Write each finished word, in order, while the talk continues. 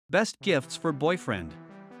Best gifts for boyfriend.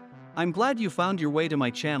 I'm glad you found your way to my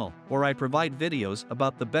channel, where I provide videos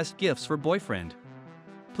about the best gifts for boyfriend.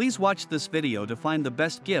 Please watch this video to find the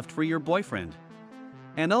best gift for your boyfriend.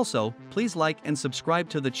 And also, please like and subscribe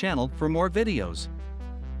to the channel for more videos.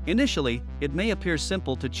 Initially, it may appear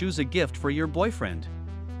simple to choose a gift for your boyfriend.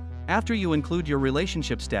 After you include your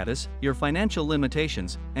relationship status, your financial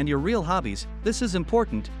limitations, and your real hobbies, this is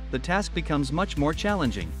important, the task becomes much more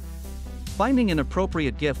challenging. Finding an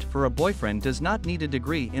appropriate gift for a boyfriend does not need a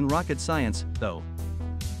degree in rocket science, though.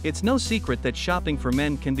 It's no secret that shopping for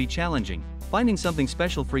men can be challenging. Finding something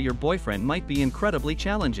special for your boyfriend might be incredibly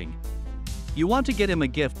challenging. You want to get him a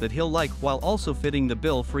gift that he'll like while also fitting the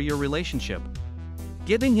bill for your relationship.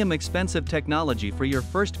 Giving him expensive technology for your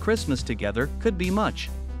first Christmas together could be much.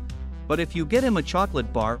 But if you get him a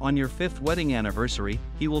chocolate bar on your 5th wedding anniversary,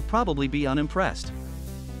 he will probably be unimpressed.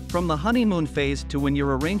 From the honeymoon phase to when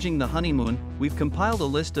you're arranging the honeymoon, we've compiled a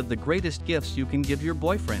list of the greatest gifts you can give your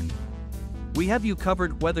boyfriend. We have you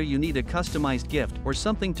covered whether you need a customized gift or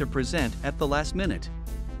something to present at the last minute.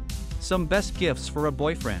 Some best gifts for a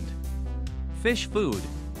boyfriend. Fish food.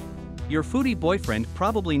 Your foodie boyfriend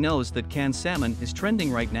probably knows that canned salmon is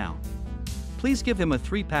trending right now. Please give him a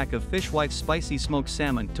 3-pack of Fishwife spicy smoked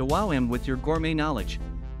salmon to wow him with your gourmet knowledge.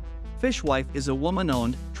 Fishwife is a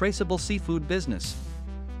woman-owned, traceable seafood business.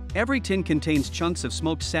 Every tin contains chunks of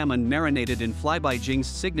smoked salmon marinated in BgG&x's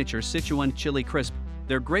signature Sichuan chili crisp.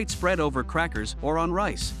 They're great spread over crackers or on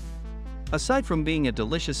rice. Aside from being a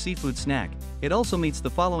delicious seafood snack, it also meets the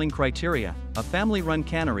following criteria: a family-run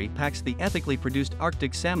cannery packs the ethically produced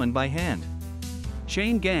Arctic salmon by hand.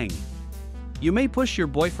 Chain gang. You may push your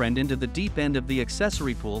boyfriend into the deep end of the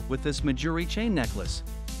accessory pool with this Majuri chain necklace.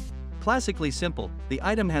 Classically simple, the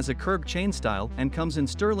item has a curved chain style and comes in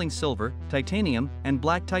sterling silver, titanium, and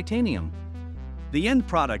black titanium. The end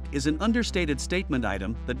product is an understated statement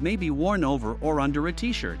item that may be worn over or under a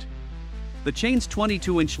t-shirt. The chain's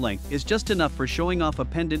 22-inch length is just enough for showing off a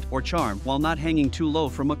pendant or charm while not hanging too low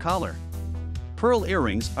from a collar. Pearl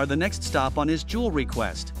earrings are the next stop on his jewelry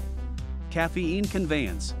quest. Caffeine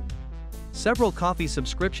conveyance. Several coffee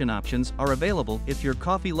subscription options are available if your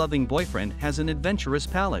coffee-loving boyfriend has an adventurous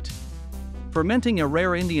palate. Fermenting a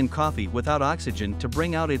rare Indian coffee without oxygen to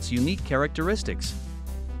bring out its unique characteristics.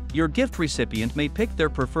 Your gift recipient may pick their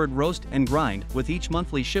preferred roast and grind with each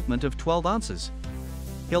monthly shipment of 12 ounces.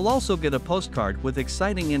 He'll also get a postcard with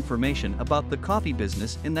exciting information about the coffee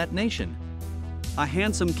business in that nation. A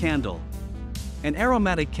handsome candle. An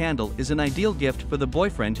aromatic candle is an ideal gift for the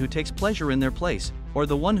boyfriend who takes pleasure in their place, or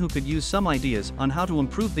the one who could use some ideas on how to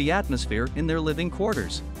improve the atmosphere in their living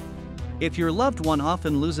quarters. If your loved one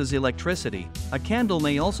often loses electricity, a candle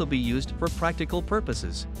may also be used for practical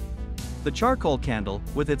purposes. The charcoal candle,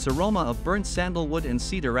 with its aroma of burnt sandalwood and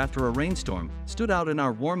cedar after a rainstorm, stood out in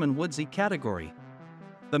our warm and woodsy category.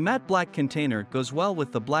 The matte black container goes well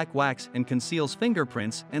with the black wax and conceals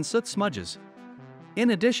fingerprints and soot smudges.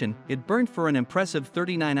 In addition, it burned for an impressive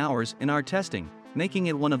 39 hours in our testing, making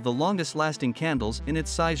it one of the longest-lasting candles in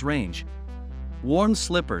its size range. Warm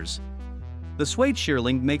slippers. The suede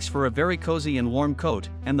shearling makes for a very cozy and warm coat,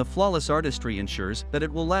 and the flawless artistry ensures that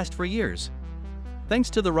it will last for years.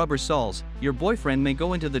 Thanks to the rubber soles, your boyfriend may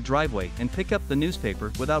go into the driveway and pick up the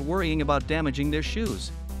newspaper without worrying about damaging their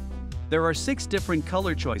shoes. There are 6 different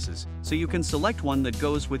color choices, so you can select one that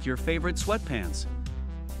goes with your favorite sweatpants.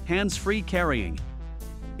 Hands-free carrying.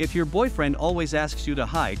 If your boyfriend always asks you to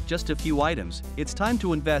hide just a few items, it's time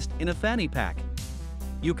to invest in a fanny pack.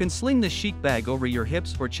 You can sling this chic bag over your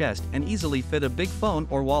hips or chest and easily fit a big phone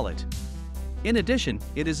or wallet. In addition,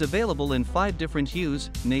 it is available in 5 different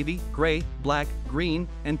hues: navy, gray, black, green,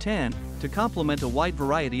 and tan, to complement a wide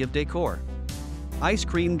variety of decor. Ice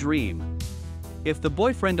cream dream. If the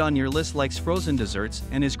boyfriend on your list likes frozen desserts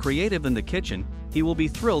and is creative in the kitchen, he will be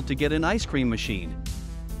thrilled to get an ice cream machine.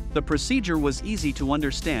 The procedure was easy to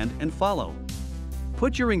understand and follow.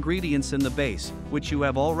 Put your ingredients in the base, which you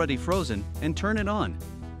have already frozen, and turn it on.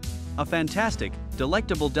 A fantastic,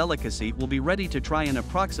 delectable delicacy will be ready to try in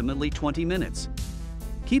approximately 20 minutes.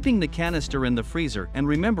 Keeping the canister in the freezer and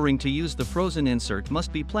remembering to use the frozen insert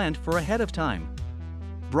must be planned for ahead of time.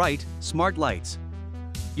 Bright, smart lights.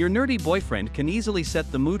 Your nerdy boyfriend can easily set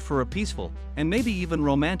the mood for a peaceful, and maybe even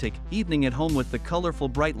romantic, evening at home with the colorful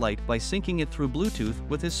bright light by syncing it through Bluetooth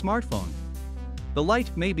with his smartphone. The light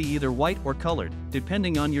may be either white or colored,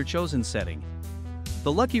 depending on your chosen setting.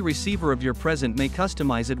 The lucky receiver of your present may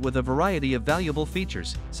customize it with a variety of valuable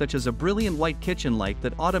features, such as a brilliant white kitchen light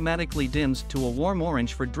that automatically dims to a warm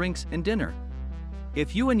orange for drinks and dinner.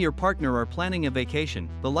 If you and your partner are planning a vacation,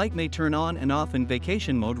 the light may turn on and off in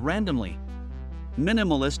vacation mode randomly.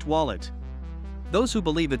 Minimalist wallet. Those who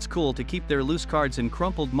believe it's cool to keep their loose cards and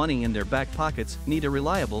crumpled money in their back pockets need a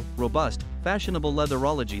reliable, robust, fashionable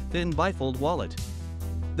leatherology thin bifold wallet.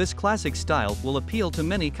 This classic style will appeal to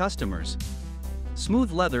many customers.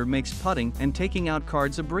 Smooth leather makes putting and taking out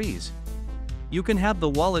cards a breeze. You can have the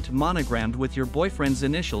wallet monogrammed with your boyfriend's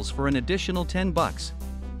initials for an additional $10.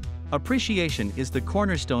 Appreciation is the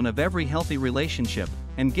cornerstone of every healthy relationship,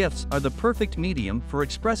 and gifts are the perfect medium for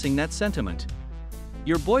expressing that sentiment.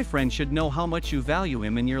 Your boyfriend should know how much you value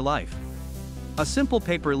him in your life. A simple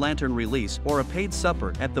paper lantern release or a paid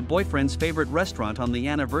supper at the boyfriend's favorite restaurant on the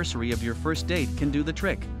anniversary of your first date can do the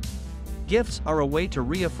trick. Gifts are a way to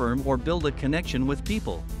reaffirm or build a connection with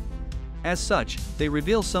people. As such, they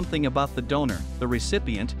reveal something about the donor, the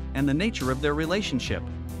recipient, and the nature of their relationship.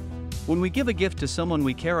 When we give a gift to someone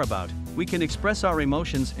we care about, we can express our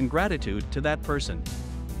emotions and gratitude to that person.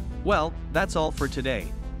 Well, that's all for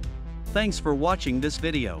today. Thanks for watching this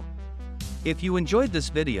video. If you enjoyed this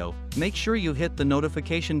video, make sure you hit the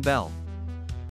notification bell.